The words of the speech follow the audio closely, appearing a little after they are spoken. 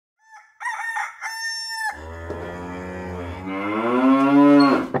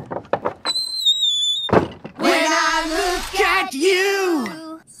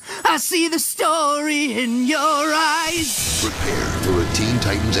see the story in your eyes. Prepare for a Teen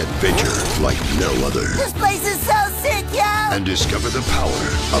Titans adventure like no other. This place is so sick, yo! And discover the power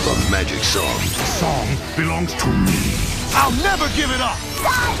of a magic song. The song belongs to me. I'll never give it up!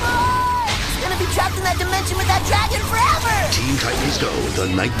 Cyber! He's gonna be trapped in that dimension with that dragon forever! Teen Titans Go,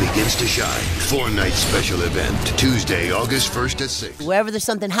 The Night Begins to Shine. 4-night special event. Tuesday, August 1st at 6. Wherever there's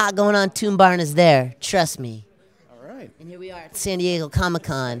something hot going on, ToonBarn is there. Trust me. All right. And here we are at San Diego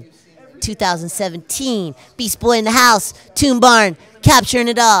Comic-Con 2017. Beast Boy in the house. ToonBarn capturing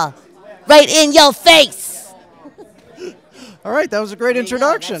it all. Right in your face! All right, that was a great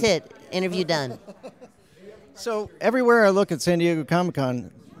introduction. That's it. Interview done. So everywhere I look at San Diego Comic-Con,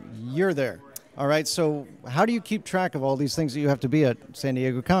 you're there. All right, so how do you keep track of all these things that you have to be at San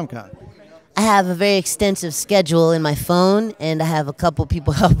Diego Comic-Con? I have a very extensive schedule in my phone, and I have a couple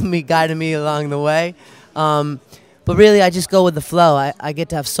people helping me, guiding me along the way. But really, I just go with the flow. I get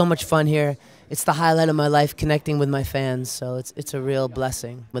to have so much fun here. It's the highlight of my life, connecting with my fans, so it's a real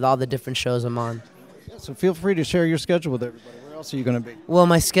blessing with all the different shows I'm on. Yeah, so feel free to share your schedule with everybody. Where else are you going to be? Well,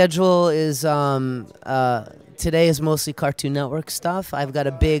 my schedule is today is mostly Cartoon Network stuff. I've got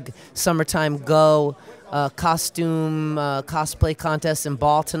a big Summertime Go costume cosplay contest and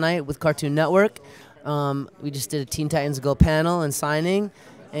ball tonight with Cartoon Network. We just did a Teen Titans Go panel and signing.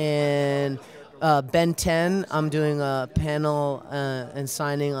 And Ben 10, I'm doing a panel and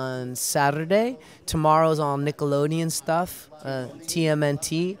signing on Saturday. Tomorrow's all Nickelodeon stuff,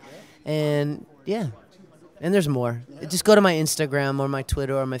 TMNT. And yeah, and there's more. Just go to my Instagram or my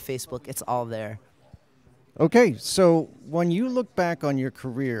Twitter or my Facebook. It's all there. Okay, so when you look back on your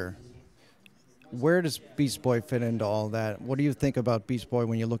career, where does Beast Boy fit into all that? What do you think about Beast Boy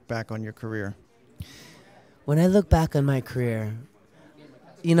when you look back on your career? When I look back on my career,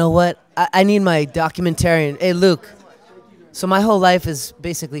 you know what? I need my documentarian. Hey, Luke. So my whole life is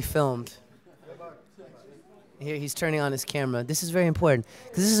basically filmed. Here, he's turning on his camera. This is very important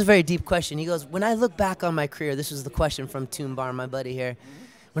because this is a very deep question. He goes, when I look back on my career, this was the question from ToonBarn, my buddy here.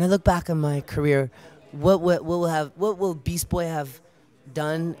 When I look back on my career, what will Beast Boy have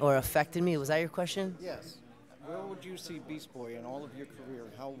done or affected me? Was that your question? Yes. Where would you see Beast Boy in all of your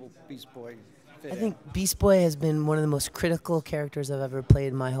career? How will Beast Boy fit I think Beast Boy has been one of the most critical characters I've ever played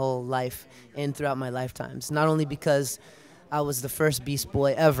in my whole life and throughout my lifetimes. Not only because I was the first Beast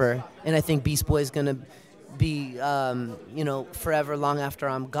Boy ever, and I think Beast Boy is going to be, you know, forever long after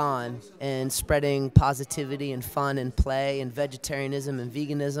I'm gone, and spreading positivity and fun and play and vegetarianism and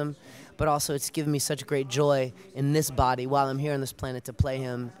veganism, but also it's given me such great joy in this body while I'm here on this planet to play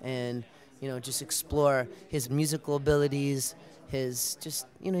him and, you know, just explore his musical abilities, his just,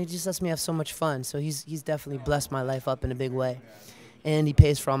 you know, he just lets me have so much fun. So he's definitely blessed my life up in a big way. And he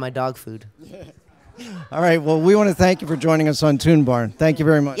pays for all my dog food. All right, well, we want to thank you for joining us on ToonBarn. Thank you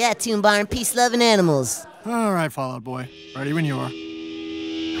very much. Yeah, ToonBarn, peace, love, and animals. All right, Fallout Boy. Ready when you are.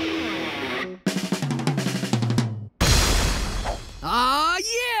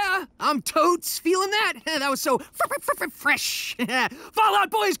 Yeah! I'm totes feeling that. That was so fresh.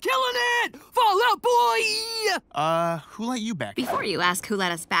 Fallout Boy's killing it! Fallout Boy! Who let you back? Before you ask who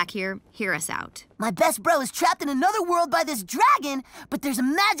let us back here, hear us out. My best bro is trapped in another world by this dragon, but there's a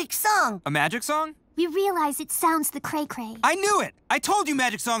magic song. A magic song? We realize it sounds the cray-cray. I knew it! I told you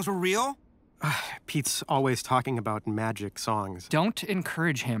magic songs were real! Pete's always talking about magic songs. Don't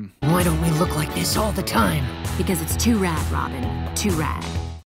encourage him. Why don't we look like this all the time? Because it's too rad, Robin. Too rad.